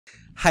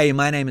Hey,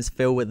 my name is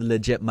Phil with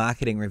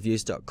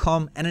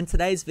legitmarketingreviews.com, and in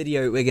today's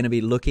video we're going to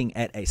be looking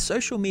at a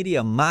social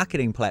media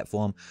marketing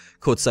platform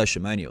called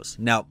Sociamonials.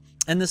 Now,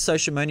 in this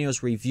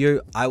Sociamonials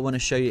review, I want to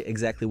show you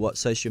exactly what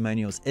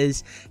Sociamonials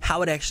is,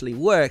 how it actually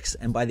works,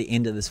 and by the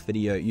end of this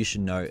video, you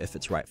should know if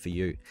it's right for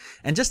you.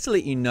 And just to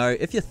let you know,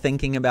 if you're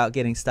thinking about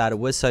getting started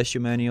with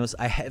Sociamonials,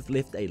 I have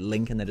left a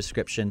link in the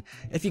description.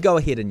 If you go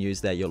ahead and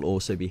use that, you'll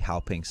also be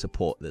helping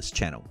support this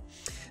channel.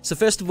 So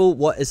first of all,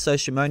 what is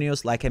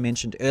Sociamonials? Like I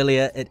mentioned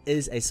earlier, it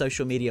is a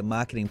social media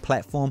marketing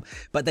platform,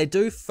 but they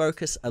do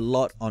focus a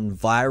lot on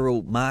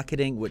viral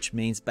marketing, which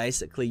means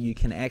basically you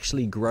can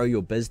actually grow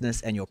your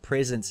business and your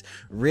presence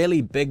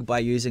really big by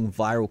using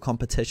viral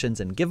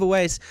competitions and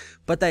giveaways.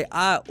 But they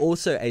are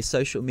also a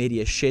social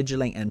media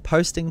scheduling and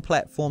posting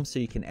platform, so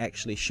you can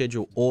actually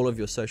schedule all of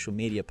your social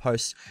media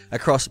posts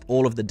across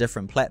all of the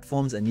different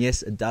platforms. And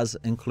yes, it does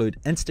include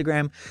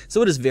Instagram,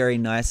 so it is very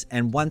nice.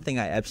 And one thing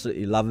I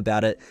absolutely love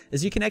about it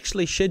is you can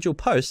actually schedule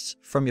posts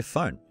from your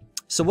phone.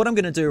 So what I'm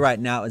going to do right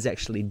now is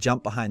actually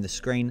jump behind the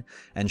screen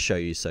and show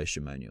you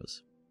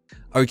Sociamonials.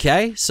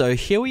 Okay, so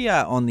here we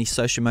are on the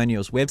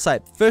Sociamonials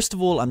website. First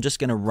of all, I'm just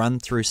going to run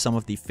through some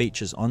of the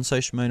features on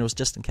Sociamonials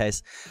just in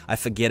case I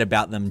forget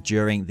about them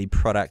during the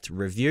product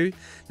review.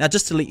 Now,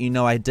 just to let you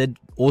know, I did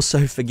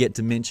also forget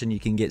to mention you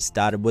can get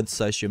started with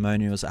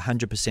Sociamonials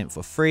 100%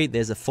 for free.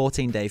 There's a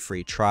 14-day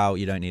free trial.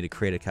 You don't need a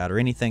credit card or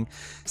anything.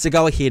 So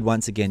go ahead,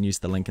 once again, use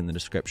the link in the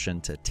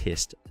description to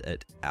test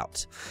it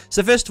out.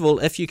 So first of all,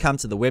 if you come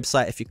to the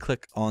website, if you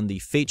click on the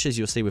features,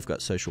 you'll see we've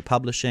got social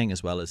publishing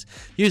as well as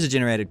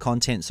user-generated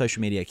content,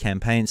 social media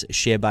campaigns,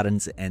 share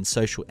buttons, and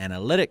social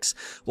analytics.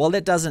 While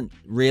that doesn't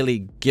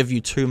really give you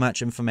too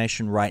much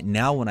information right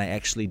now, when I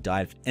actually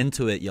dive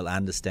into it, you'll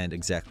understand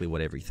exactly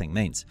what everything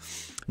means.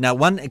 Now,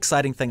 one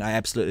exciting thing I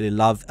absolutely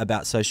love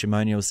about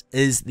Sociamonials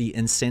is the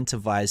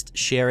incentivized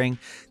sharing,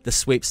 the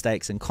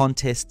sweepstakes and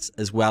contests,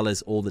 as well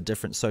as all the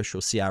different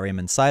social CRM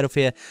inside of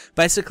here.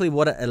 Basically,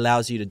 what it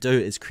allows you to do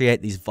is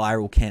create these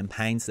viral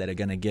campaigns that are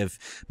going to give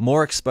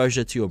more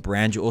exposure to your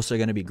brand. You're also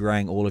going to be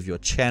growing all of your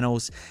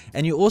channels,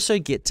 and you also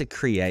get to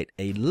create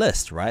a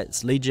list, right?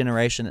 It's lead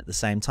generation at the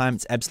same time.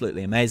 It's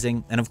absolutely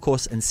amazing. And of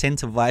course,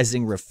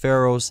 incentivizing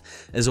referrals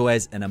is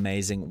always an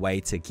amazing way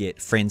to get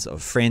friends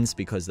of friends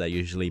because they're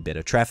usually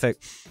better traffic.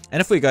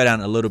 And if we go down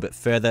a little bit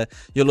further,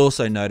 you'll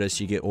also notice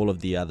you get all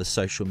of the other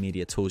social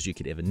media tools you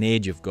could ever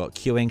need. You've got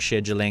queuing,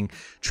 scheduling,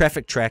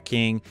 traffic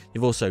tracking.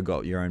 You've also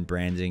got your own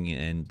branding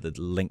and the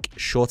link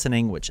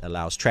shortening, which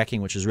allows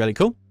tracking, which is really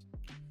cool.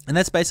 And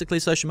that's basically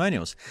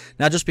Sociamonials.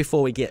 Now, just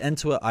before we get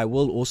into it, I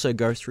will also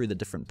go through the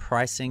different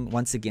pricing.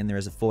 Once again, there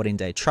is a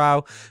 14-day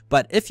trial,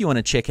 but if you want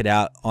to check it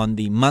out on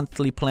the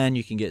monthly plan,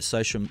 you can get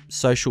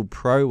Social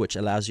Pro, which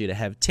allows you to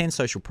have 10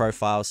 social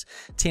profiles,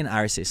 10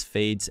 RSS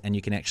feeds, and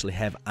you can actually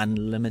have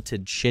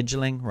unlimited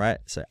scheduling, right?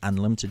 So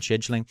unlimited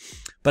scheduling.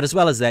 But as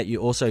well as that, you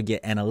also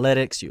get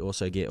analytics. You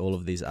also get all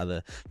of these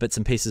other bits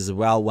and pieces as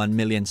well. 1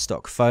 million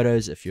stock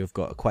photos if you've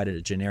got quite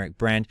a generic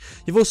brand.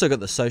 You've also got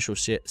the social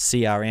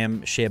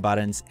CRM, share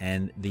buttons,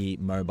 and the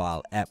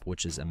mobile app,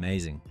 which is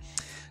amazing.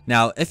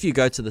 Now, if you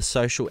go to the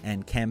social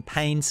and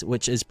campaigns,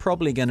 which is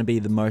probably going to be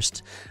the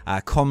most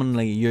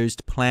commonly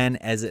used plan,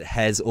 as it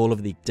has all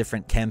of the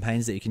different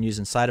campaigns that you can use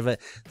inside of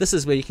it. This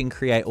is where you can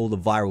create all the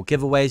viral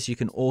giveaways. You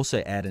can also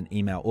add an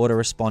email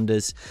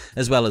autoresponders,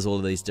 as well as all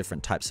of these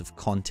different types of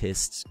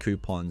contests,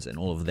 coupons, and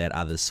all of that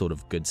other sort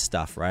of good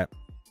stuff, right?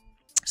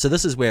 So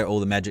this is where all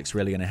the magic's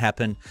really going to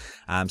happen.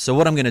 So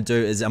what I'm going to do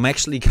is I'm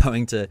actually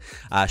going to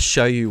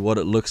show you what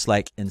it looks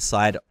like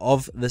inside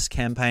of this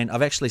campaign.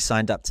 I've actually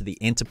signed up to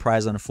the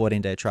enterprise on a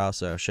 14-day trial,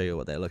 so I'll show you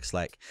what that looks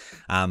like.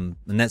 And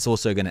that's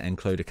also going to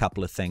include a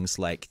couple of things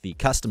like the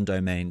custom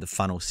domain, the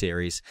funnel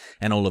series,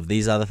 and all of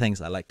these other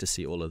things. I like to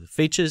see all of the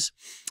features.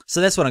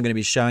 So that's what I'm going to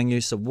be showing you.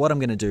 So what I'm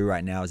going to do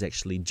right now is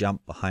actually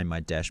jump behind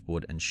my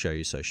dashboard and show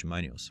you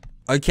Sociamonials.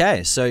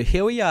 Okay, so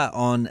here we are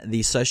on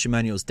the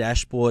Sociamonials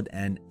dashboard,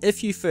 and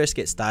if you first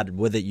get started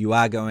with it, you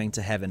are going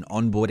to have an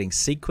onboarding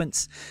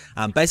sequence.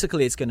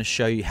 Basically, it's going to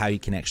show you how you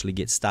can actually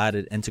get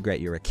started, integrate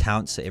your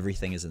account, so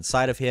everything is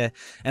inside of here,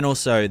 and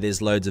also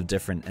there's loads of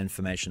different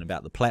information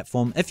about the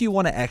platform. If you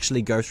want to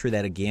actually go through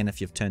that again,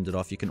 if you've turned it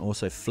off, you can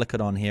also flick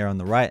it on here on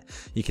the right.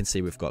 You can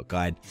see we've got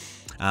guide.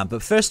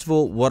 But first of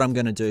all, what I'm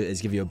going to do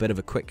is give you a bit of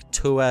a quick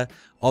tour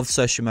of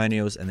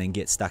Sociamonials and then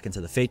get stuck into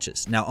the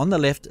features. Now, on the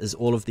left is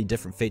all of the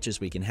different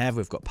features we can have.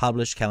 We've got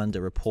publish, calendar,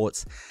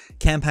 reports,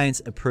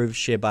 campaigns, approved,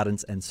 share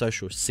buttons, and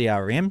social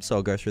CRM. So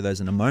I'll go through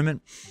those in a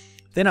moment.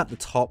 Then up the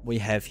top, we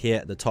have here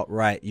at the top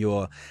right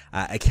your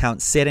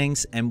account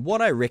settings. And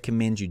what I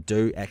recommend you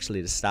do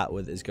actually to start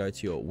with is go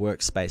to your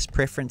workspace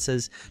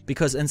preferences,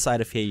 because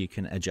inside of here you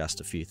can adjust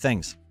a few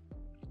things.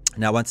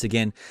 Now, once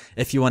again,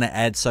 if you want to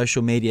add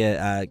social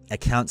media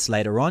accounts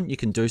later on, you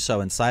can do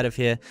so inside of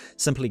here.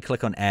 Simply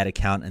click on add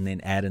account and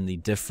then add in the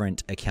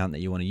different account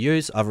that you want to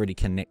use. I've already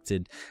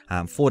connected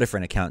 4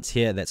 different accounts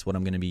here. That's what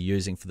I'm going to be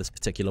using for this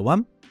particular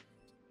one.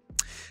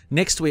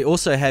 Next, we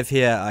also have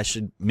here, I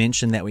should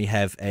mention that we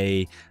have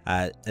a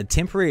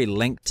temporary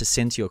link to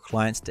send to your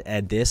clients to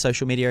add their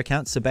social media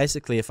accounts. So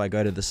basically, if I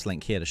go to this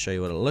link here to show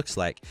you what it looks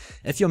like,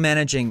 if you're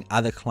managing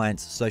other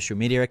clients' social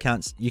media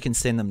accounts, you can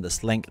send them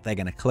this link. They're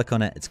going to click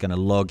on it. It's going to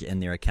log in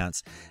their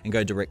accounts and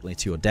go directly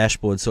to your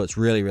dashboard. So it's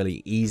really,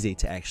 really easy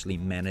to actually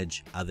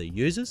manage other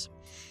users.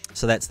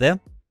 So that's there.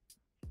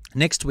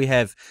 Next, we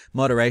have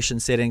moderation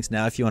settings.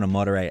 Now, if you want to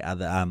moderate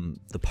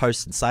the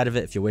posts inside of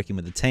it, if you're working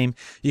with a team,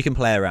 you can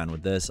play around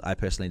with this. I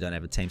personally don't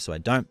have a team, so I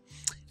don't.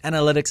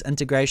 Analytics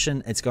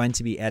integration, it's going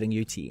to be adding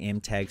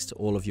UTM tags to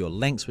all of your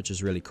links, which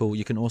is really cool.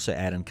 You can also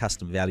add in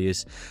custom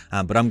values,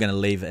 but I'm going to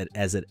leave it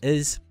as it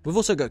is. We've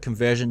also got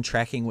conversion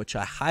tracking, which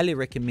I highly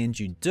recommend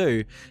you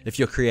do if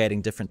you're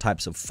creating different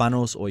types of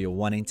funnels or you're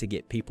wanting to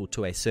get people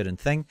to a certain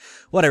thing.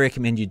 What I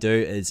recommend you do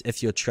is,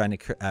 if you're trying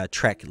to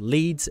track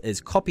leads, is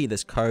copy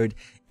this code,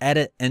 add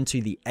it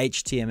into the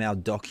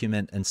HTML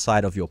document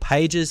inside of your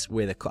pages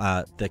where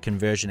the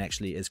conversion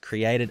actually is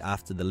created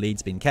after the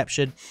lead's been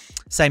captured.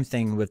 Same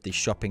thing with the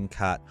shopping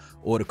cart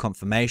order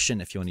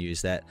confirmation. If you want to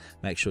use that,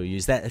 make sure you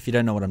use that. If you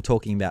don't know what I'm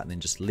talking about, then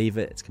just leave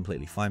it. It's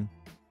completely fine.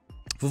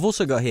 We've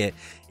also got here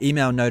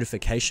email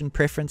notification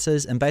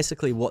preferences, and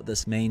basically what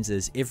this means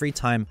is every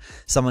time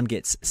someone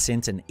gets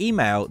sent an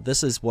email,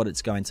 this is what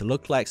it's going to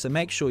look like. So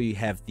make sure you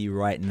have the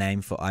right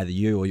name for either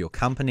you or your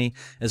company,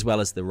 as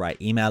well as the right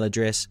email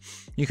address.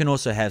 You can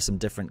also have some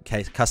different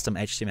custom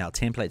HTML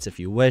templates if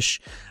you wish,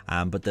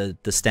 but the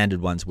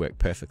standard ones work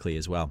perfectly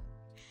as well.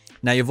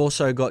 Now, you've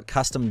also got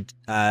custom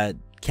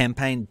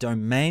campaign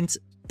domains.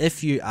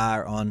 If you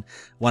are on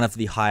one of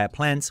the higher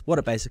plans, what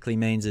it basically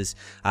means is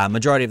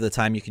majority of the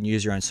time you can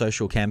use your own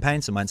social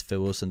campaign. So mine's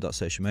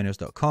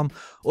philwilson.sociamonials.com,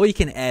 or you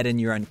can add in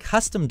your own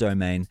custom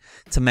domain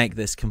to make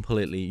this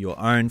completely your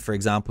own. For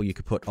example, you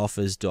could put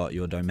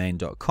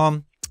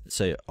offers.yourdomain.com.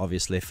 So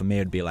obviously for me,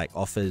 it'd be like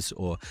offers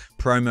or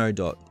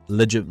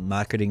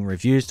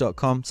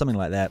promo.legitmarketingreviews.com, something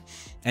like that.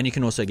 And you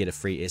can also get a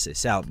free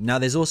SSL. Now,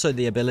 there's also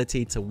the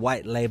ability to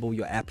white label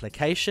your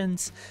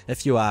applications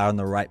if you are on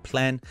the right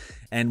plan.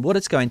 And what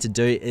it's going to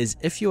do is,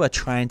 if you are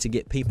trying to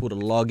get people to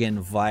log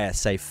in via,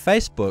 say,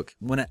 Facebook,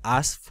 when it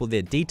asks for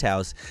their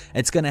details,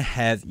 it's going to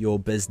have your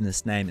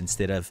business name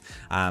instead of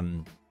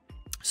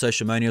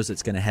Sociamonials.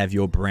 It's going to have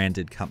your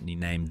branded company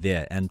name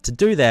there. And to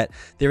do that,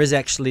 there is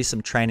actually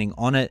some training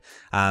on it.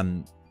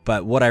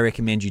 But what I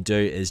recommend you do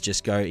is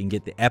just go and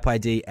get the app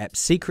ID, app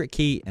secret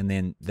key, and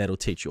then that'll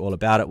teach you all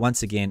about it.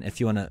 Once again, if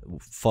you want to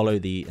follow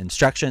the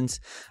instructions,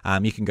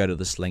 you can go to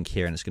this link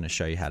here and it's going to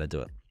show you how to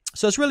do it.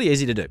 So it's really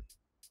easy to do.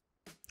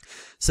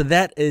 So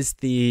that is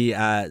the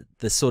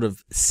sort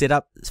of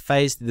setup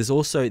phase. There's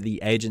also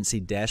the agency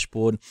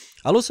dashboard.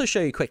 I'll also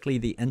show you quickly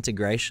the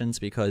integrations,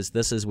 because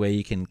this is where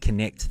you can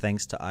connect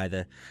things to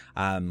either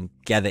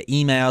gather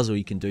emails, or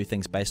you can do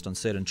things based on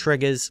certain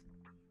triggers.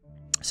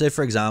 So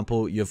for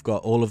example, you've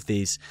got all of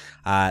these,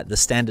 the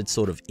standard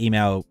sort of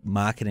email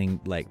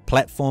marketing like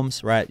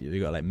platforms, right?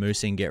 You've got like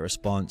Moosing,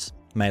 GetResponse,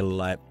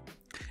 MailerLite,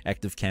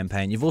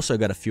 ActiveCampaign. You've also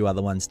got a few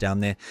other ones down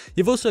there.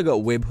 You've also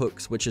got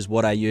webhooks, which is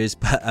what I use,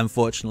 but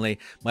unfortunately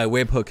my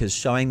webhook is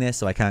showing there,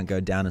 so I can't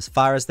go down as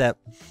far as that.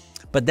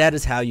 But that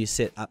is how you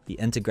set up the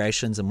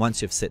integrations, and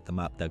once you've set them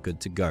up, they're good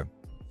to go.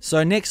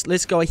 So next,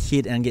 let's go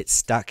ahead and get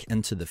stuck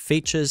into the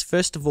features.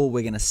 First of all,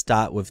 we're going to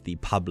start with the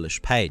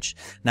publish page.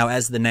 Now,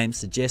 as the name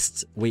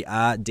suggests, we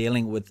are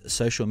dealing with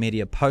social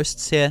media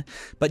posts here,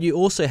 but you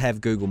also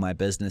have Google My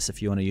Business if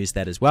you want to use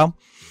that as well.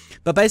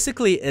 But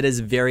basically, it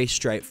is very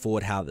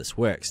straightforward how this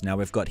works. Now,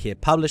 we've got here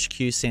publish,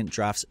 queue, sent,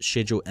 drafts,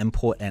 schedule,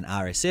 import, and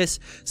RSS.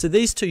 So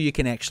these two, you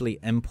can actually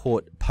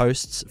import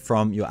posts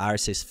from your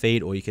RSS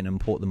feed, or you can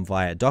import them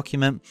via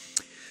document.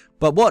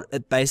 But what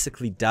it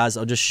basically does,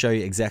 I'll just show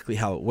you exactly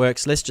how it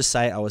works. Let's just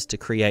say I was to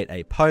create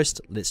a post.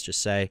 Let's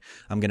just say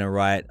I'm going to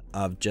write,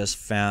 I've just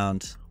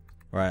found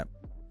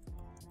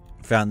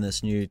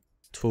this new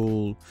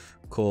tool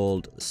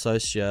called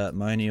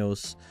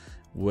Sociamonials,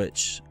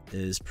 which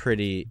is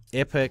pretty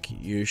epic.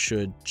 You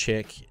should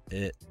check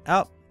it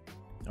out.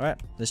 All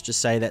right, let's just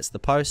say that's the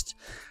post.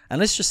 And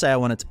let's just say I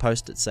wanted to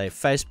post it, say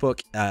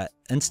Facebook,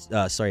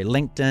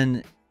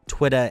 LinkedIn,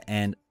 Twitter,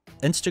 and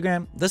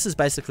Instagram. This is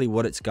basically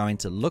what it's going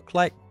to look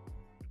like.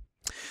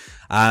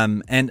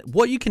 And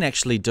what you can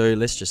actually do,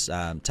 let's just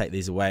take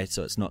these away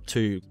so it's not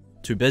too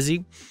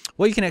busy.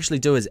 What you can actually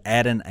do is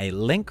add in a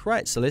link,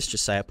 right? So let's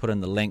just say I put in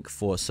the link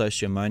for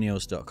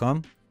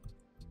sociamonials.com.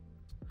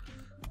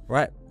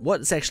 Right,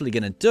 what it's actually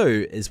going to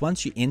do is,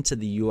 once you enter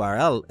the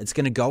URL, it's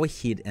going to go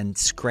ahead and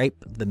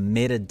scrape the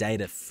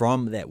metadata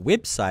from that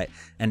website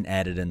and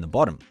add it in the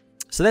bottom.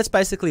 So that's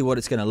basically what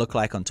it's going to look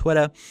like on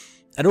Twitter.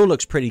 It all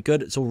looks pretty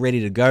good. It's all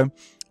ready to go.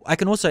 I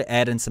can also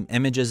add in some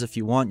images if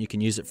you want. You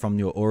can use it from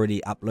your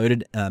already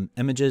uploaded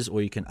images,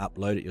 or you can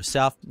upload it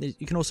yourself.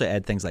 You can also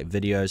add things like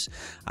videos.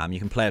 You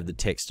can play with the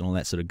text and all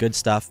that sort of good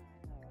stuff.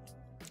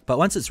 But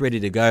once it's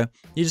ready to go,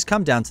 you just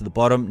come down to the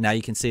bottom. Now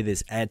you can see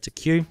there's add to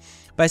queue.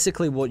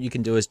 Basically what you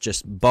can do is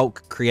just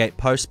bulk create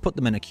posts, put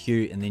them in a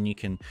queue, and then you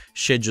can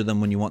schedule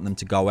them when you want them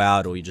to go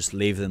out, or you just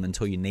leave them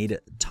until you need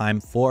it time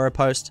for a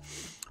post.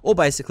 or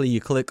basically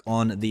you click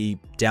on the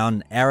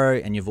down arrow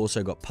and you've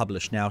also got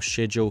publish now,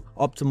 schedule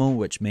optimal,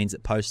 which means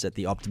it posts at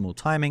the optimal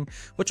timing,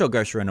 which I'll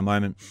go through in a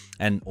moment,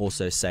 and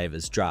also save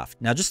as draft.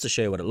 Now just to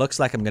show you what it looks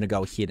like, I'm going to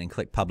go ahead and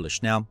click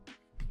publish now.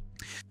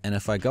 And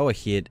if I go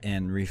ahead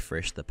and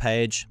refresh the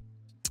page,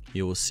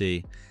 you will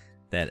see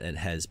that it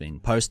has been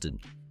posted.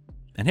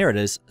 And here it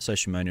is,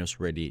 Sociamonials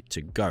ready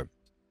to go.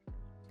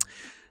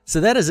 So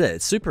that is it.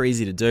 It's super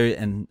easy to do,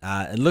 and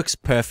it looks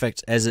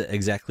perfect as it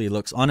exactly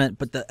looks on it.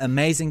 But the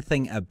amazing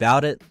thing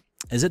about it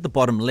is at the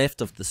bottom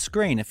left of the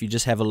screen, if you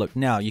just have a look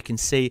now, you can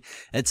see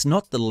it's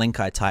not the link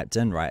I typed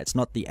in, right? It's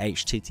not the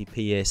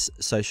https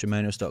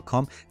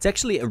sociamonials.com. It's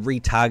actually a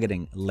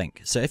retargeting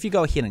link. So if you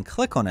go ahead and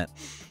click on it,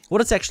 what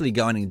it's actually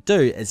going to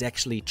do is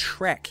actually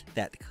track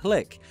that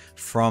click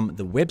from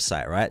the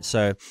website, right?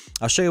 So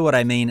I'll show you what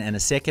I mean in a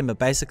second, but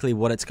basically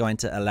what it's going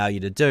to allow you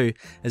to do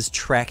is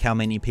track how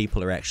many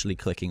people are actually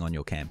clicking on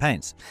your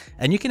campaigns.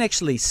 And you can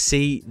actually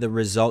see the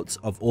results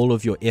of all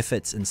of your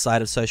efforts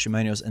inside of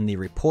Sociamonials in the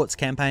reports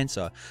campaign.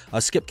 So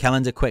I'll skip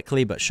calendar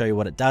quickly, but show you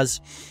what it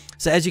does.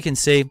 So as you can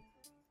see,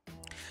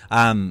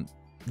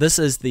 this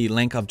is the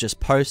link I've just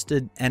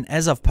posted, and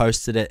as I've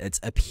posted it, it's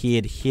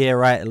appeared here,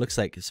 right? It looks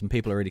like some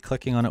people are already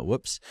clicking on it,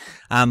 whoops.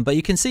 But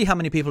you can see how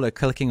many people are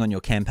clicking on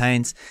your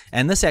campaigns,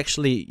 and this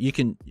actually, you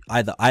can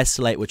either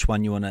isolate which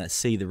one you want to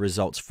see the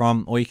results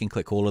from, or you can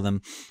click all of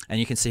them, and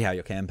you can see how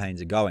your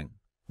campaigns are going.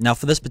 Now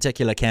for this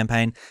particular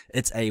campaign,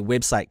 it's a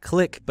website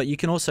click, but you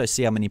can also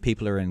see how many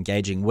people are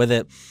engaging with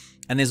it.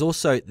 And there's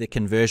also the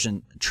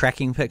conversion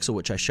tracking pixel,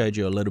 which I showed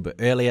you a little bit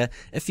earlier.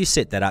 If you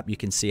set that up, you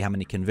can see how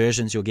many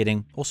conversions you're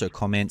getting, also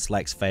comments,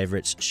 likes,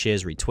 favorites,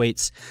 shares,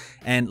 retweets.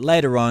 And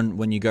later on,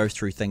 when you go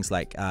through things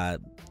like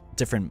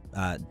different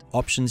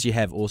options, you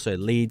have also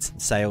leads,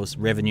 sales,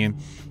 revenue,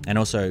 and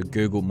also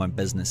Google My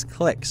Business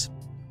clicks.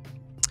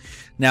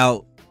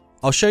 Now,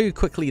 I'll show you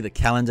quickly the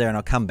calendar and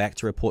I'll come back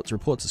to reports.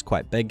 Reports is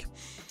quite big.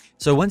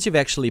 So once you've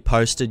actually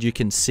posted, you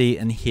can see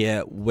in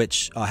here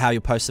which how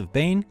your posts have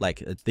been.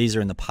 Like these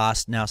are in the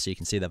past now, so you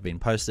can see they've been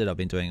posted. I've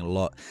been doing a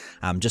lot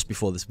just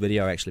before this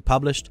video I actually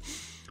published.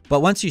 But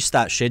once you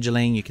start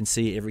scheduling, you can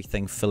see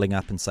everything filling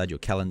up inside your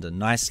calendar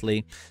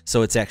nicely.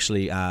 So it's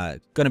actually going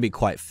to be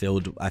quite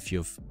filled if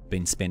you've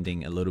been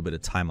spending a little bit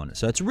of time on it.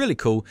 So it's really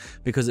cool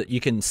because you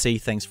can see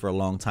things for a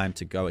long time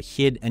to go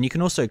ahead. And you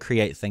can also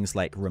create things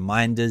like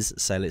reminders.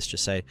 So let's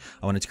just say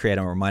I wanted to create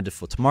a reminder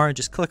for tomorrow.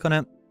 Just click on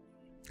it,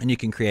 and you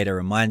can create a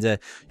reminder.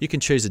 You can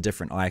choose a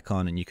different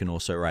icon, and you can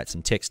also write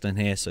some text in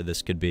here. So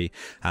this could be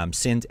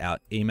send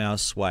out email,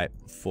 swipe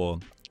for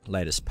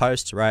latest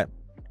posts, right?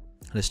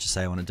 Let's just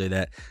say I want to do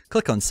that.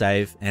 Click on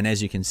save, and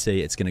as you can see,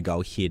 it's going to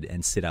go ahead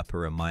and set up a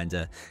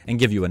reminder and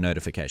give you a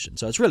notification.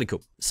 So it's really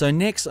cool. So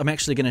next, I'm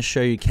actually going to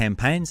show you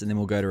campaigns, and then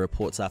we'll go to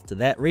reports after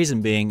that.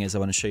 Reason being is I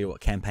want to show you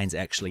what campaigns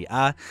actually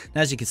are.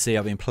 Now, as you can see,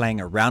 I've been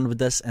playing around with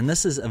this, and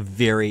this is a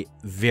very,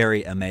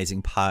 very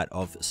amazing part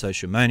of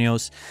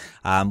Sociamonials.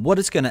 What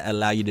it's going to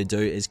allow you to do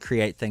is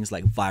create things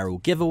like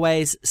viral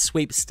giveaways,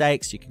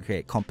 sweepstakes. You can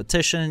create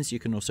competitions. You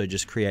can also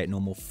just create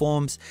normal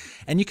forms,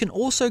 and you can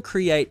also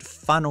create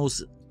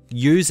funnels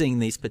using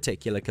these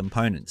particular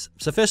components.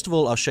 So first of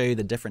all, I'll show you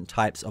the different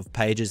types of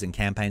pages and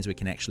campaigns we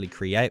can actually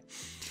create.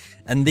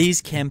 And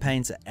these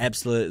campaigns are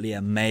absolutely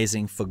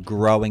amazing for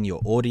growing your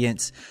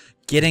audience,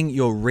 getting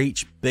your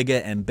reach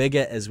bigger and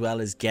bigger, as well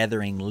as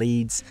gathering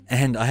leads.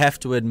 And I have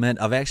to admit,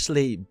 I've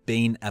actually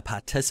been a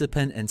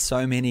participant in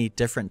so many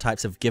different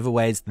types of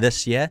giveaways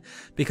this year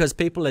because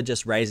people are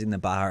just raising the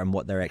bar on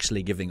what they're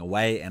actually giving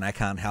away, and I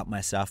can't help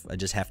myself. I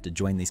just have to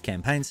join these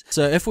campaigns.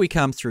 So if we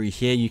come through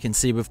here, you can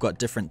see we've got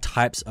different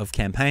types of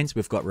campaigns.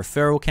 We've got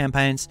referral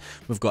campaigns,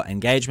 we've got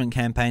engagement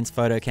campaigns,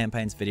 photo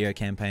campaigns, video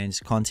campaigns,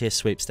 contest,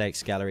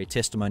 sweepstakes, gallery,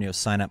 testimonial,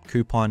 sign up,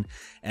 coupon,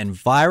 and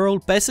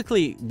viral.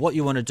 Basically, what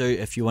you want to do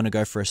if you want to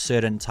go for a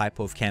certain type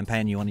of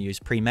campaign, you want to use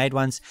pre-made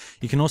ones.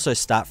 You can also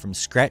start from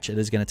scratch. It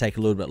is going to take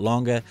a little bit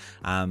longer.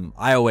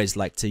 I always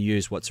like to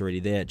use what's already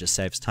there. It just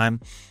saves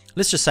time.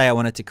 Let's just say I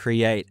wanted to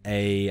create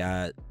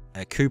a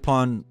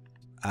coupon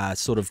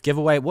sort of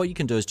giveaway. What you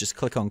can do is just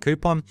click on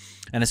coupon,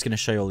 and it's going to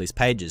show you all these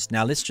pages.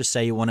 Now let's just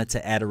say you wanted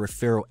to add a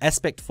referral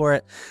aspect for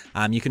it.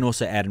 You can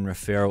also add in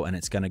referral, and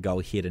it's going to go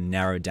ahead and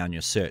narrow down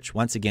your search.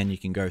 Once again, you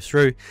can go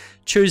through,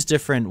 choose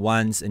different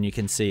ones, and you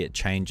can see it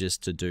changes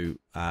to do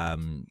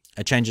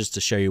it changes to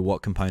show you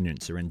what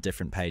components are in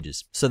different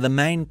pages. So the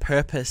main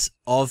purpose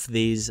of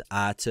these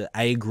are to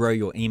A, grow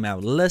your email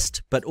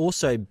list, but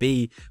also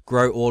B,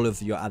 grow all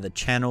of your other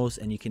channels,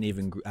 and you can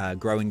even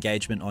grow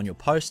engagement on your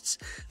posts.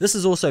 This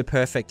is also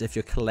perfect if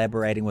you're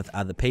collaborating with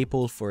other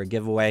people for a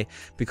giveaway,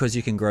 because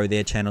you can grow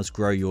their channels,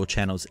 grow your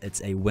channels.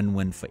 It's a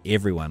win-win for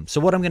everyone. So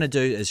what I'm going to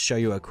do is show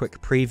you a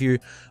quick preview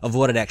of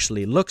what it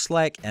actually looks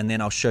like, and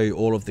then I'll show you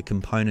all of the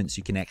components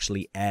you can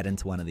actually add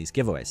into one of these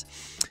giveaways.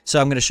 So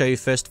I'm going to show you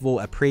first of all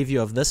a preview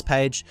of this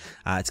page.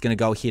 It's going to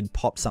go ahead and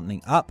pop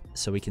something up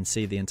so we can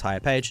see the entire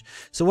page.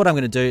 So what I'm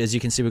going to do is, you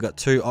can see we've got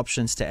two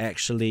options to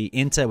actually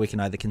enter. We can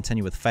either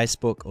continue with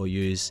Facebook or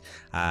use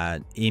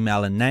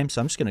email and name. So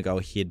I'm just going to go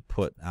ahead and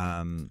put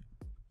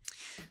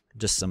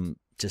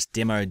just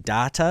demo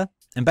data,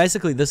 And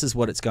basically this is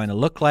what it's going to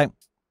look like.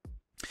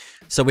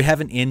 So we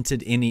haven't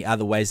entered any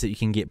other ways that you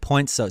can get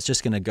points, so it's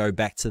just going to go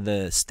back to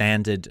the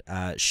standard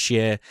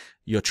share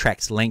your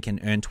track's link and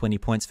earn 20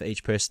 points for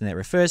each person that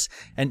refers.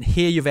 And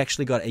here you've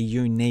actually got a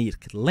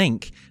unique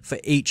link for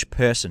each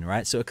person,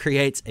 right? So it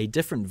creates a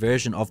different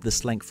version of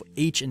this link for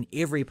each and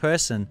every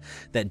person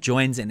that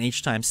joins, and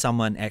each time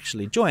someone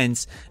actually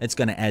joins, it's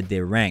going to add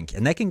their rank.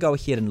 And they can go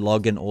ahead and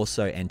log in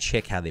also and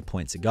check how their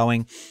points are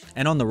going.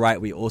 And on the right,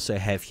 we also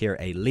have here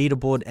a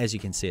leaderboard. As you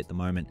can see at the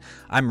moment,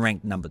 I'm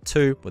ranked number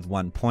 2 with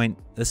 1 point.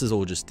 This is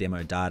all just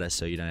demo data,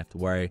 so you don't have to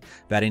worry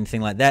about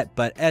anything like that.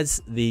 But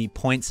as the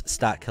points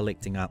start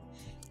collecting up,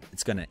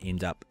 it's going to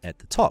end up at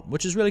the top,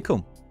 which is really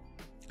cool.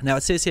 Now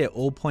it says here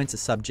all points are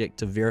subject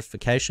to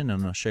verification,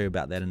 and I'll show you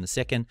about that in a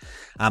second.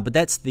 But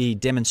that's the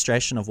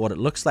demonstration of what it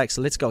looks like.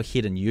 So let's go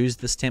ahead and use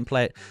this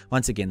template.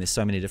 Once again, there's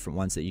so many different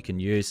ones that you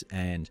can use,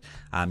 and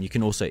you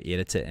can also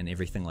edit it and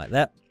everything like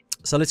that.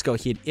 So let's go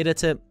ahead,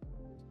 edit it.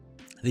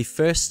 The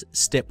first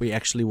step we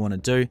actually want to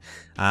do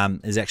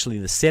is actually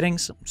the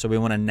settings. So we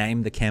want to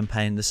name the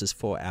campaign. This is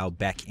for our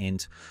back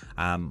end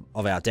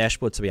of our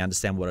dashboard, so we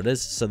understand what it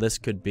is. So this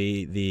could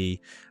be the,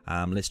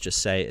 let's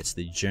just say it's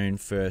the June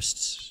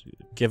 1st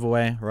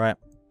giveaway, right?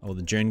 Or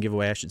the June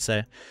giveaway, I should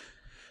say.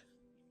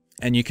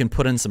 And you can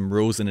put in some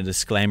rules and a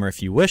disclaimer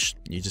if you wish.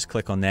 You just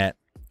click on that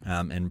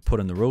and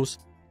put in the rules.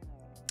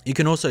 You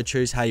can also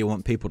choose how you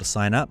want people to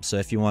sign up. So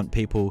if you want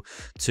people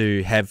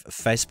to have a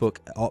Facebook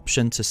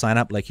option to sign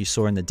up like you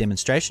saw in the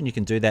demonstration, you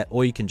can do that,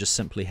 or you can just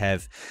simply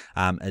have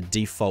a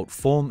default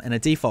form, and a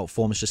default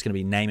form is just going to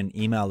be name and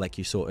email like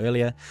you saw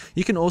earlier.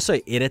 You can also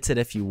edit it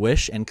if you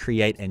wish and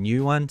create a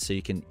new one, so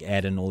you can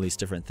add in all these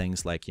different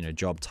things like, you know,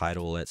 job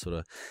title, all that sort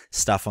of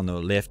stuff on the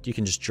left. You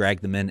can just drag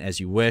them in as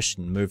you wish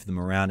and move them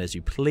around as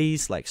you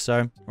please, like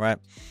so, right?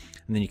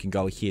 And then you can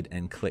go ahead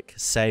and click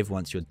save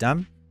once you're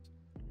done.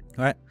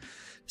 All right.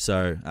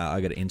 So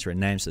I got to enter a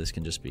name, so this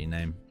can just be a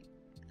name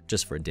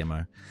just for a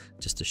demo,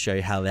 just to show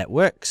you how that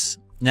works.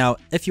 Now,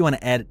 if you want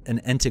to add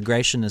an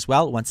integration as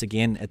well, once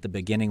again, at the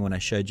beginning when I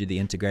showed you the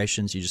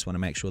integrations, you just want to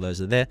make sure those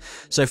are there.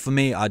 So for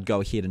me, I'd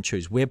go ahead and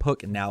choose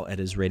webhook, and now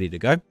it is ready to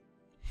go.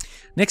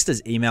 Next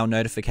is email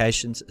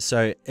notifications.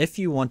 So if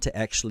you want to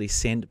actually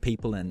send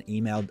people an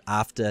email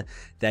after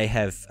they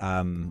have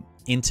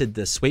entered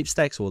the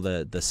sweepstakes, or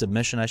the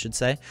submission, I should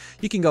say,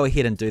 you can go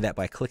ahead and do that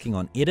by clicking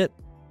on edit.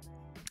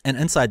 And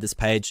inside this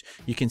page,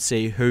 you can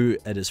see who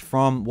it is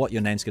from, what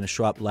your name's going to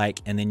show up like,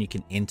 and then you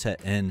can enter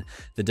in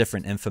the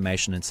different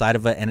information inside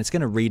of it, and it's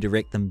going to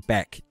redirect them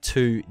back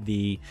to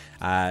the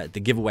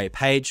giveaway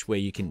page where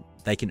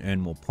they can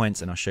earn more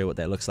points, and I'll show you what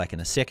that looks like in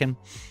a second.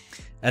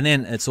 And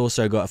then it's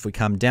also got, if we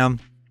come down,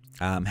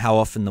 how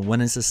often the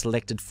winners are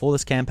selected for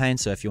this campaign.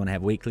 So if you want to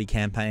have weekly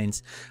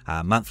campaigns,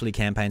 monthly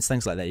campaigns,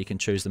 things like that, you can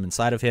choose them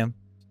inside of here.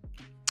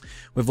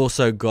 We've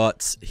also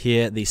got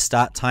here the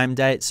start time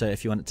date, so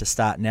if you want it to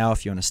start now,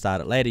 if you want to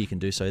start it later, you can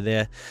do so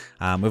there.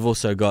 We've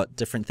also got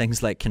different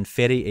things like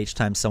confetti each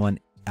time someone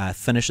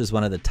finishes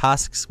one of the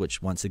tasks,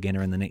 which once again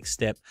are in the next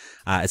step.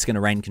 It's going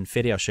to rain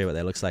confetti. I'll show you what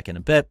that looks like in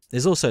a bit.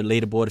 There's also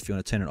leaderboard if you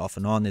want to turn it off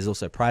and on. There's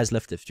also prize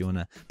list if you want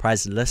to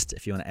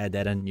add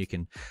that in. You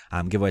can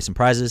give away some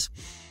prizes.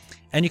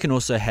 And you can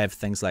also have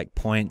things like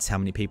points, how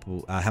many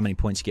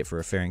points you get for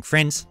referring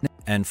friends.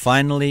 And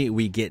finally,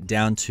 we get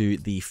down to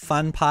the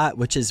fun part,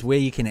 which is where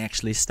you can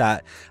actually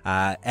start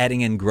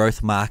adding in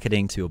growth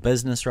marketing to your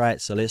business,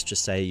 right? So let's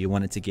just say you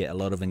wanted to get a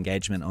lot of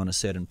engagement on a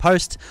certain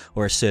post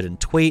or a certain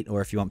tweet,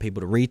 or if you want people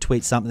to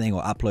retweet something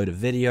or upload a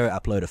video,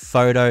 upload a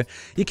photo,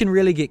 you can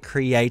really get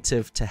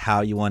creative to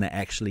how you want to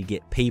actually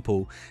get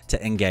people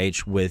to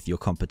engage with your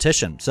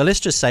competition. So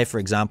let's just say, for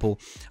example,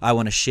 I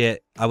want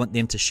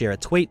them to share a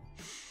tweet.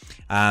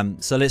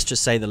 So let's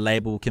just say the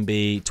label can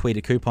be tweet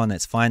a coupon.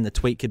 That's fine. The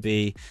tweet could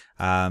be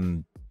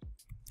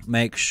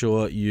make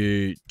sure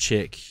you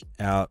check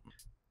out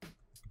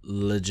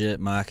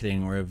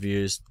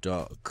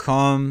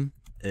legitmarketingreviews.com.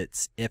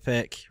 It's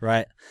epic,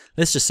 right?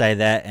 Let's just say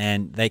that,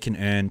 and they can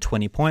earn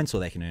 20 points or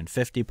they can earn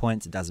 50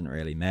 points. It doesn't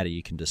really matter.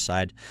 You can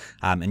decide,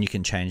 and you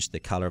can change the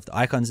color of the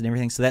icons and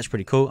everything. So that's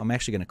pretty cool. I'm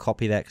actually going to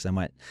copy that because I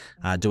might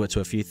do it to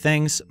a few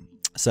things.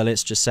 So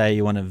let's just say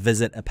you want to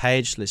visit a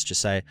page. Let's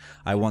just say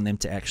I want them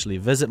to actually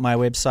visit my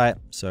website.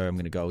 So I'm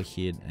going to go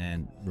ahead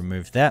and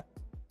remove that.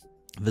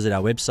 Visit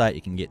our website.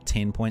 You can get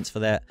 10 points for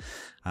that.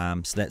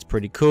 So that's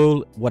pretty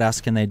cool. What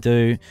else can they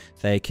do?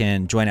 They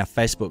can join our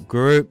Facebook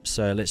group.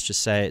 So let's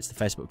just say it's the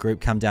Facebook group.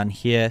 Come down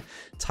here,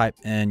 type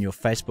in your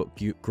Facebook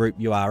group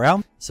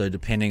URL. So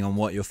depending on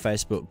what your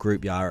Facebook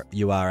group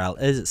URL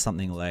is, it's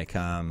something like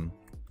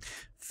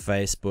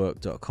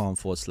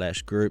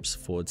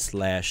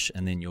facebook.com/groups/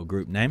 and then your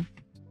group name.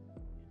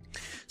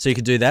 So you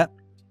could do that.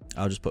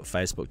 I'll just put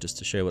Facebook just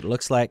to show you what it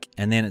looks like.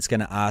 And then it's going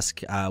to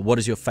ask, what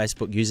is your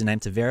Facebook username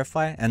to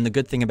verify? And the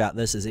good thing about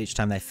this is each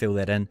time they fill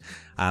that in,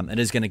 it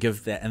is going to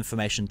give that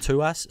information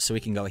to us so we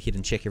can go ahead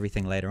and check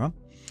everything later on.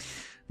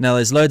 Now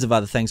there's loads of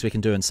other things we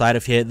can do inside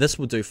of here. This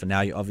will do for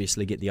now. You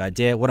obviously get the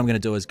idea. What I'm going to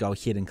do is go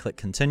ahead and click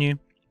continue.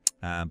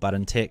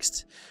 Button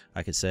text.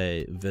 I could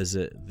say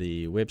visit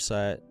the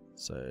website.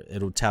 So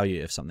it'll tell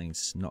you if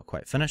something's not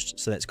quite finished.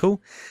 So that's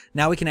cool.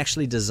 Now we can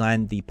actually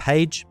design the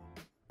page.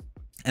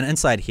 And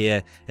inside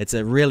here, it's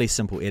a really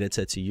simple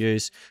editor to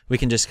use. We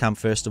can just come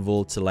first of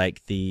all to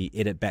like the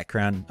edit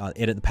background,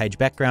 edit the page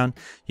background.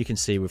 You can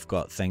see we've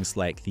got things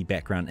like the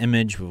background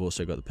image. We've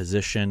also got the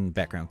position,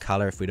 background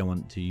color if we don't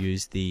want to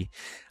use the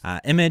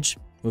image.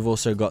 We've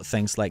also got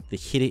things like the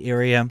header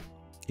area.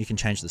 You can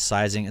change the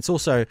sizing. It's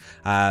also,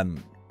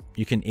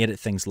 you can edit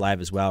things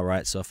live as well,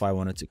 right? So if I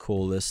wanted to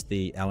call this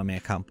the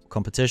LMA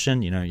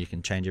competition, you know, you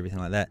can change everything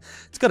like that.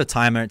 It's got a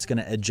timer. It's going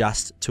to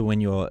adjust to when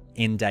your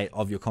end date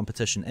of your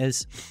competition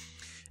is.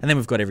 And then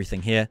we've got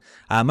everything here.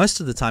 Most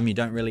of the time you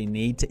don't really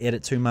need to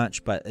edit too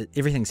much, but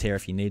everything's here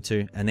if you need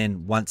to. And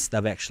then once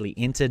they've actually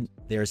entered,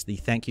 there's the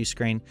thank you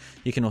screen.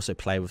 You can also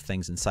play with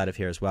things inside of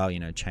here as well,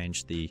 you know,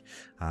 change the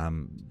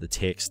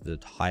text, the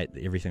height,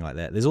 everything like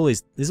that. There's all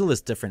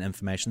this different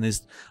information.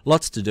 There's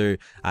lots to do.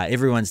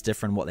 Everyone's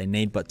different what they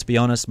need, but to be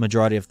honest,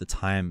 majority of the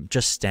time,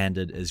 just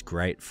standard is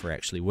great for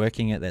actually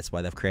working it. That's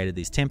why they've created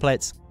these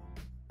templates.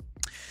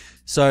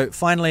 So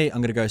finally, I'm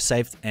going to go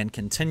save and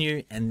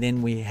continue, and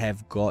then we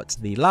have got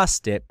the last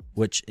step,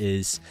 which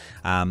is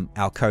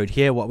our code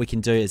here. What we can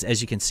do is,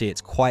 as you can see,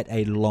 it's quite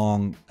a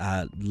long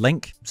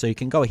link, so you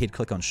can go ahead,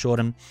 click on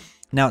shorten.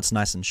 Now it's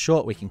nice and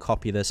short. We can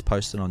copy this,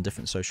 post it on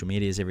different social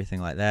medias,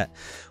 everything like that.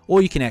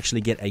 Or you can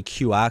actually get a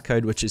QR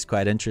code, which is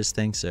quite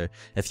interesting. So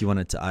if you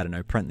wanted to, I don't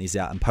know, print these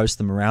out and post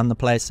them around the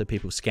place so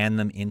people scan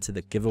them into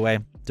the giveaway,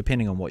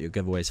 depending on what your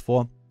giveaway is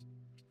for.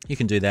 You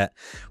can do that.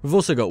 We've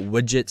also got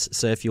widgets,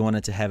 so if you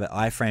wanted to have it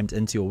iframed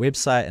into your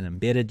website and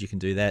embedded, you can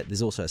do that.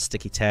 There's also a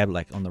sticky tab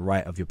like on the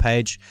right of your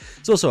page.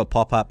 There's also a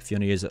pop-up if you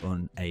want to use it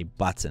on a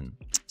button.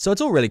 So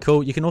it's all really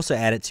cool. You can also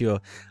add it to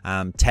your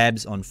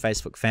tabs on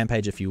Facebook fan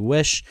page if you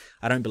wish.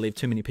 I don't believe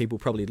too many people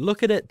probably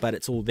look at it, but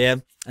it's all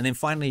there. And then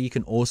finally, you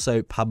can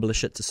also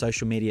publish it to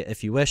social media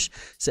if you wish.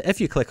 So if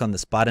you click on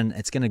this button,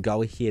 it's going to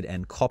go ahead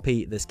and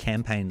copy this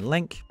campaign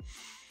link,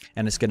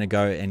 and it's going to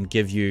go and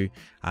give you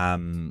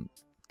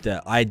the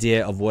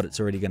idea of what it's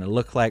already going to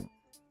look like.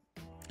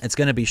 It's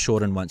going to be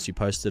shortened once you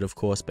post it, of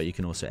course, but you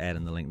can also add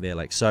in the link there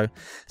like so.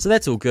 So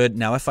that's all good.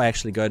 Now, if I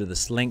actually go to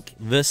this link,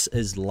 this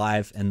is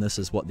live, and this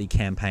is what the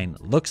campaign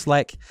looks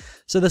like.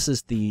 So this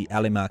is the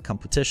LMR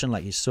competition,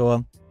 like you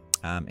saw,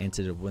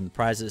 entered to win the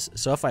prizes.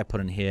 So if I put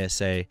in here,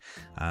 say,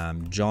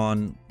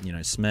 John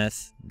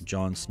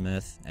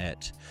Smith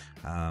at,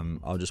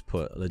 I'll just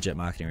put legit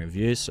marketing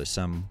reviews.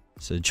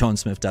 So John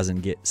Smith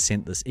doesn't get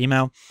sent this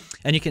email,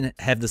 and you can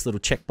have this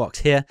little checkbox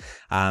here.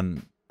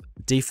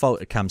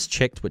 Default, it comes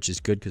checked, which is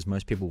good because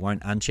most people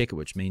won't uncheck it,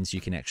 which means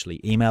you can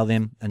actually email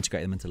them,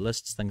 integrate them into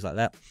lists, things like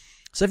that.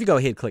 So if you go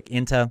ahead, click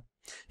enter,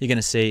 you're going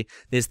to see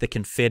there's the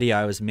confetti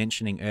I was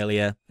mentioning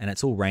earlier, and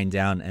it's all rained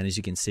down. And as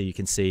you can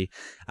see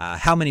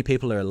how many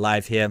people are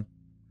live here.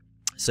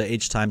 So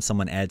each time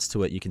someone adds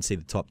to it, you can see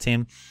the top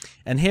 10.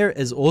 And here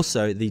is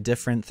also the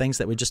different things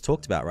that we just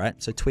talked about, right?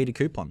 So tweet a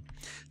coupon.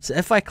 So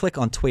if I click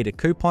on tweet a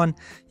coupon,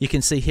 you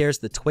can see here's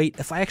the tweet.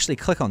 If I actually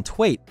click on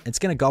tweet, it's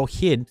going to go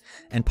ahead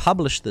and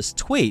publish this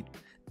tweet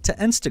to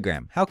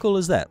Instagram. How cool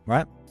is that,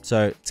 right?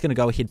 So it's going to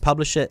go ahead,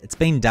 publish it. It's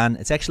been done.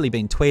 It's actually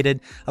been tweeted.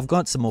 I've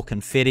got some more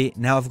confetti.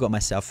 Now I've got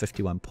myself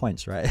 51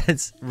 points, right?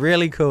 It's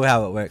really cool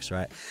how it works,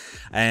 right?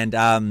 And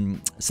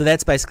so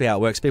that's basically how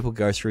it works. People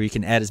go through. You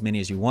can add as many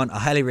as you want. I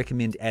highly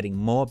recommend adding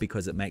more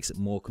because it makes it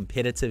more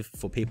competitive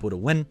for people to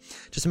win.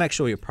 Just make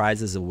sure your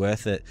prizes are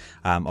worth it.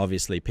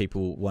 Obviously,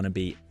 people want to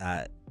be,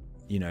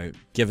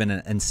 given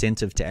an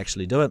incentive to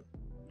actually do it.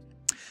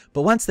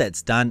 But once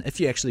that's done, if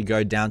you actually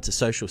go down to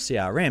social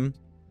CRM,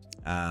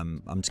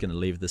 I'm just going to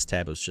leave this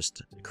tab. I was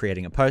just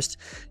creating a post.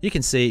 You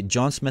can see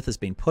John Smith has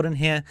been put in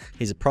here.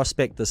 He's a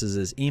prospect. This is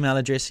his email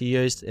address he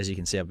used. As you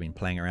can see, I've been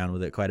playing around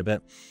with it quite a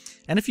bit.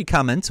 And if you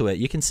come into it,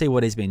 you can see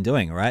what he's been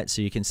doing, right?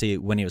 So you can see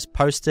when he was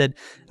posted,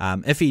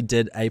 if he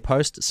did a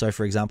post. So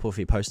for example, if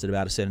he posted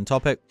about a certain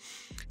topic,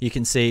 you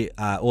can see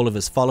all of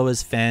his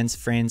followers, fans,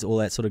 friends, all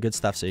that sort of good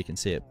stuff. So you can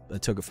see it. I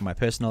took it from my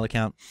personal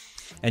account,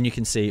 and you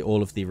can see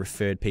all of the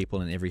referred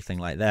people and everything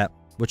like that,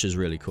 which is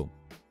really cool.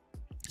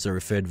 So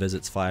referred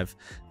visits 5.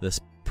 This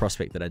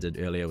prospect that I did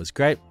earlier was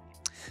great.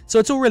 So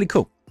it's all really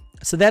cool.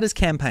 So that is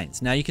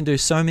campaigns. Now you can do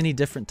so many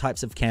different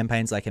types of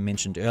campaigns like I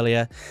mentioned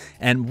earlier.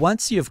 And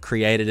once you've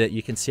created it,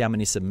 you can see how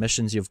many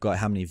submissions you've got,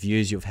 how many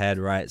views you've had,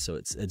 right? So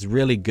it's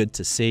really good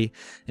to see.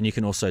 And you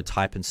can also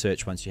type and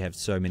search once you have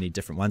so many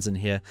different ones in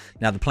here.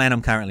 Now the plan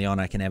I'm currently on,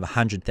 I can have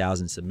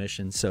 100,000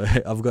 submissions. So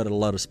I've got a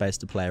lot of space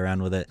to play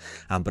around with it,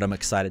 but I'm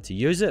excited to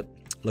use it.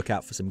 Look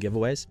out for some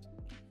giveaways.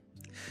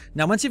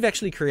 Now, once you've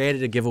actually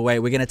created a giveaway,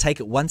 we're going to take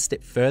it one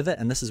step further,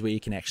 and this is where you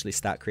can actually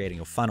start creating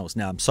your funnels.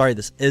 Now, I'm sorry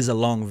this is a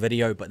long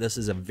video, but this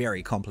is a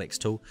very complex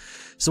tool.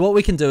 So what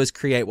we can do is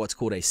create what's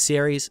called a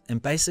series,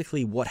 and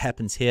basically what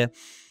happens here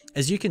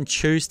is you can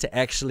choose to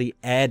actually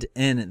add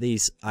in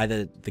these,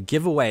 either the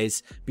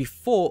giveaways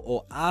before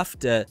or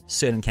after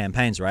certain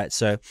campaigns, right?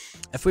 So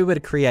if we were to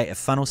create a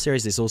funnel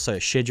series, there's also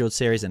a scheduled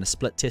series and a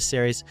split test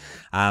series.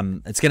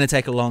 It's going to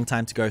take a long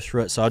time to go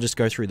through it, so I'll just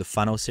go through the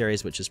funnel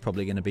series, which is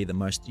probably going to be the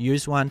most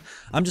used one.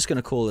 I'm just going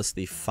to call this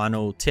the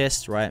funnel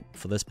test, right,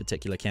 for this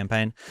particular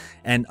campaign.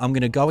 And I'm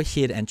going to go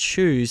ahead and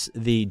choose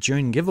the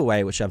June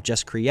giveaway, which I've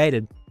just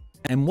created.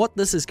 And what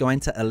this is going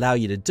to allow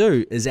you to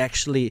do is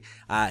actually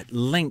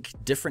link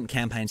different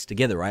campaigns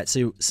together, right?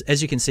 So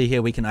as you can see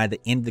here, we can either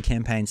end the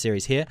campaign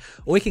series here,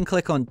 or we can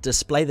click on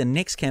display the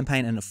next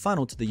campaign in a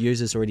funnel to the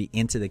users already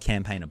enter the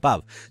campaign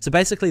above. So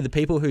basically the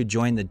people who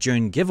join the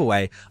June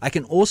giveaway, I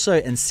can also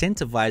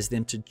incentivize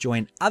them to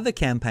join other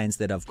campaigns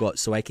that I've got,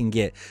 so I can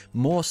get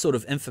more sort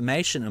of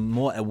information and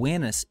more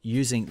awareness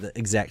using the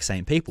exact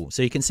same people.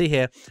 So you can see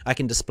here, I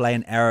can display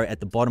an arrow at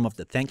the bottom of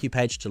the thank you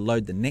page to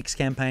load the next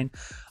campaign.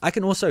 I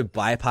can also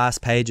bypass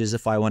pages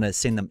if I want to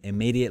send them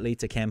immediately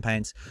to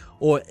campaigns,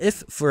 or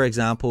if, for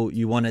example,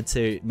 you wanted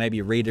to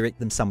maybe redirect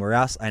them somewhere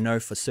else. I know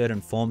for certain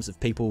forms of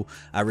people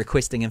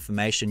requesting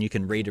information, you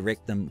can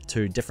redirect them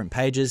to different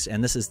pages,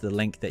 and this is the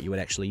link that you would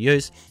actually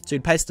use. So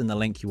you'd paste in the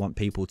link you want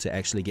people to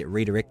actually get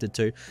redirected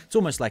to. It's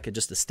almost like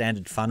just a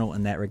standard funnel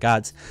in that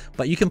regards,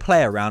 but you can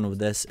play around with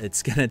this.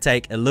 It's going to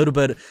take a little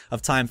bit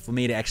of time for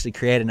me to actually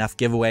create enough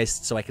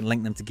giveaways so I can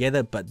link them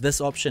together, but this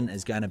option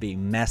is going to be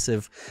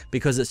massive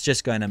because it's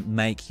just going to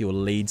make your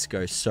leads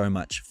go so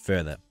much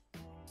further.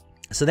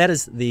 So that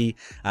is the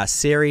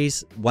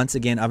series. Once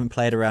again, I haven't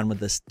played around with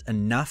this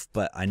enough,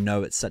 but I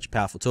know it's such a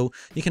powerful tool.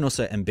 You can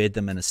also embed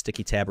them in a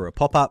sticky tab or a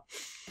pop-up.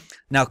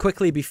 Now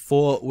quickly,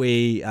 before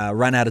we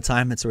run out of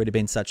time, it's already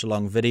been such a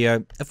long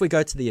video. If we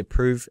go to the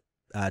approve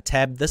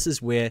tab, this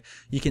is where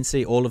you can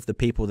see all of the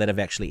people that have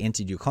actually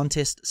entered your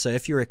contest. So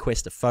if you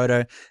request a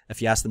photo,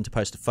 if you ask them to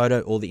post a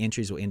photo, all the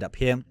entries will end up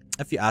here.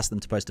 If you ask them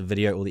to post a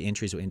video, all the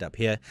entries will end up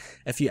here.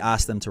 If you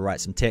ask them to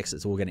write some text,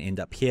 it's all going to end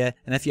up here.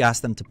 And if you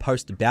ask them to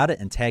post about it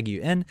and tag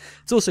you in,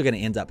 it's also going to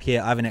end up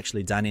here. I haven't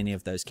actually done any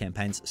of those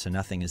campaigns, so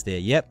nothing is there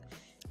yet.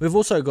 We've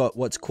also got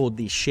what's called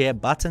the share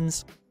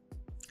buttons.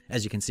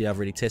 As you can see, I've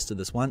already tested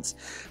this once.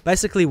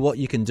 Basically, what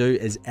you can do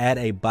is add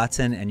a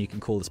button, and you can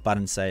call this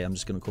button, say, I'm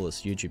just going to call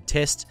this YouTube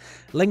test,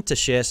 link to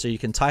share. So you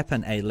can type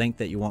in a link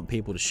that you want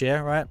people to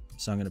share, right?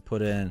 So I'm going to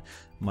put in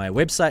my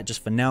website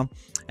just for now,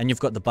 and you've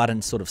got the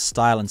button sort of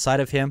style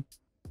inside of here.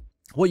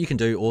 What you can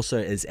do also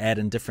is add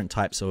in different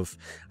types of,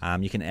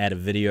 you can add a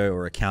video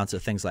or a counter,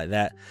 things like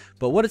that.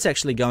 But what it's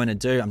actually going to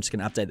do, I'm just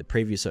going to update the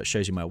preview so it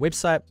shows you my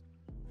website,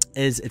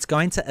 is it's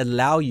going to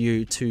allow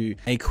you to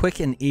a quick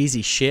and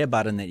easy share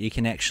button that you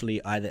can actually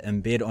either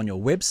embed on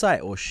your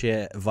website or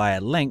share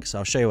via links.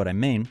 I'll show you what I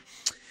mean.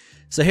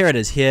 So here it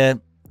is. Here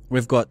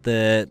we've got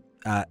the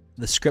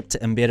script to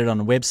embed it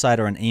on a website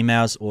or on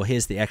emails, or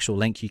here's the actual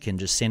link you can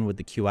just send with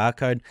the QR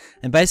code.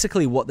 And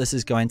basically what this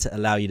is going to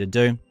allow you to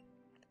do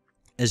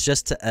is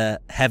just to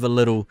have a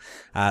little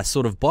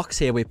sort of box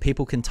here where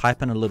people can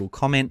type in a little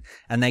comment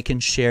and they can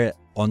share it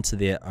onto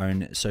their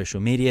own social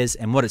medias.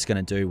 And what it's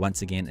going to do,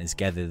 once again, is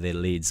gather their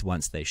leads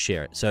once they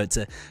share it. So it's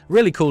a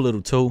really cool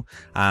little tool.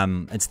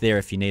 It's there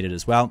if you need it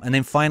as well. And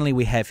then finally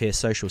we have here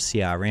social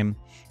CRM,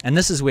 and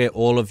this is where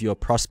all of your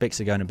prospects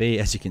are going to be.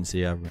 As you can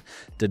see, I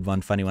did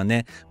one funny one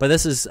there, but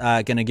this is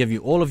going to give you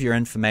all of your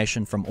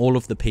information from all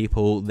of the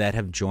people that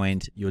have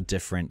joined your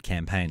different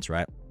campaigns,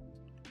 right?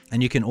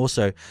 And you can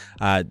also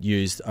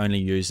use only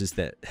users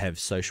that have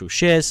social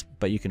shares,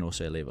 but you can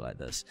also leave it like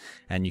this.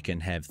 And you can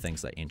have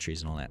things like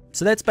entries and all that.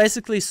 So that's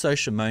basically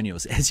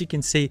Sociamonials. As you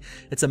can see,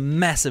 it's a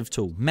massive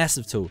tool,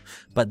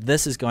 but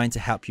this is going to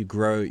help you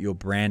grow your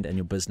brand and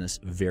your business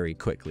very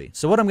quickly.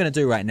 So what I'm going to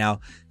do right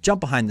now,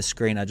 jump behind the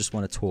screen. I just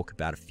want to talk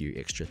about a few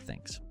extra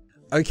things.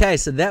 Okay,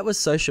 so that was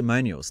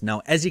Sociamonials.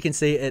 Now, as you can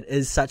see, it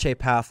is such a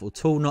powerful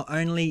tool. Not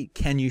only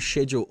can you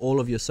schedule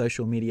all of your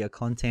social media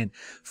content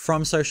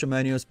from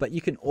Sociamonials, but you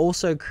can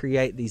also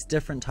create these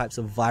different types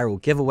of viral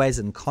giveaways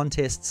and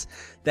contests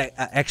that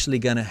are actually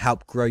going to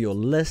help grow your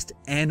list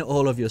and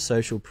all of your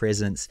social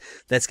presence.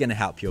 That's going to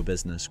help your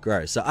business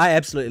grow. So I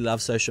absolutely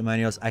love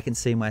Sociamonials. I can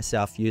see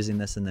myself using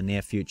this in the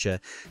near future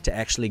to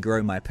actually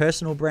grow my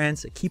personal brand.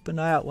 So keep an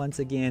eye out once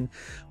again.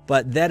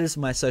 But that is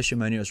my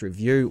Sociamonials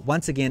review.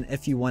 Once again,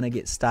 if you want to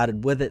get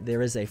started with it,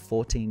 there is a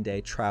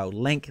 14-day trial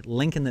link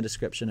in the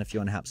description if you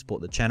want to help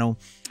support the channel.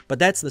 But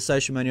that's the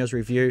Sociamonials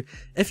review.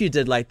 If you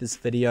did like this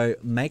video,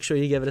 make sure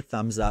you give it a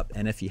thumbs up.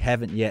 And if you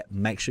haven't yet,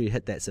 make sure you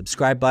hit that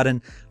subscribe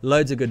button.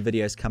 Loads of good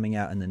videos coming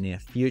out in the near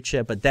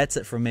future. But that's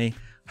it from me.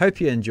 Hope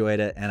you enjoyed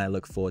it, and I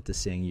look forward to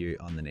seeing you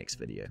on the next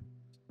video.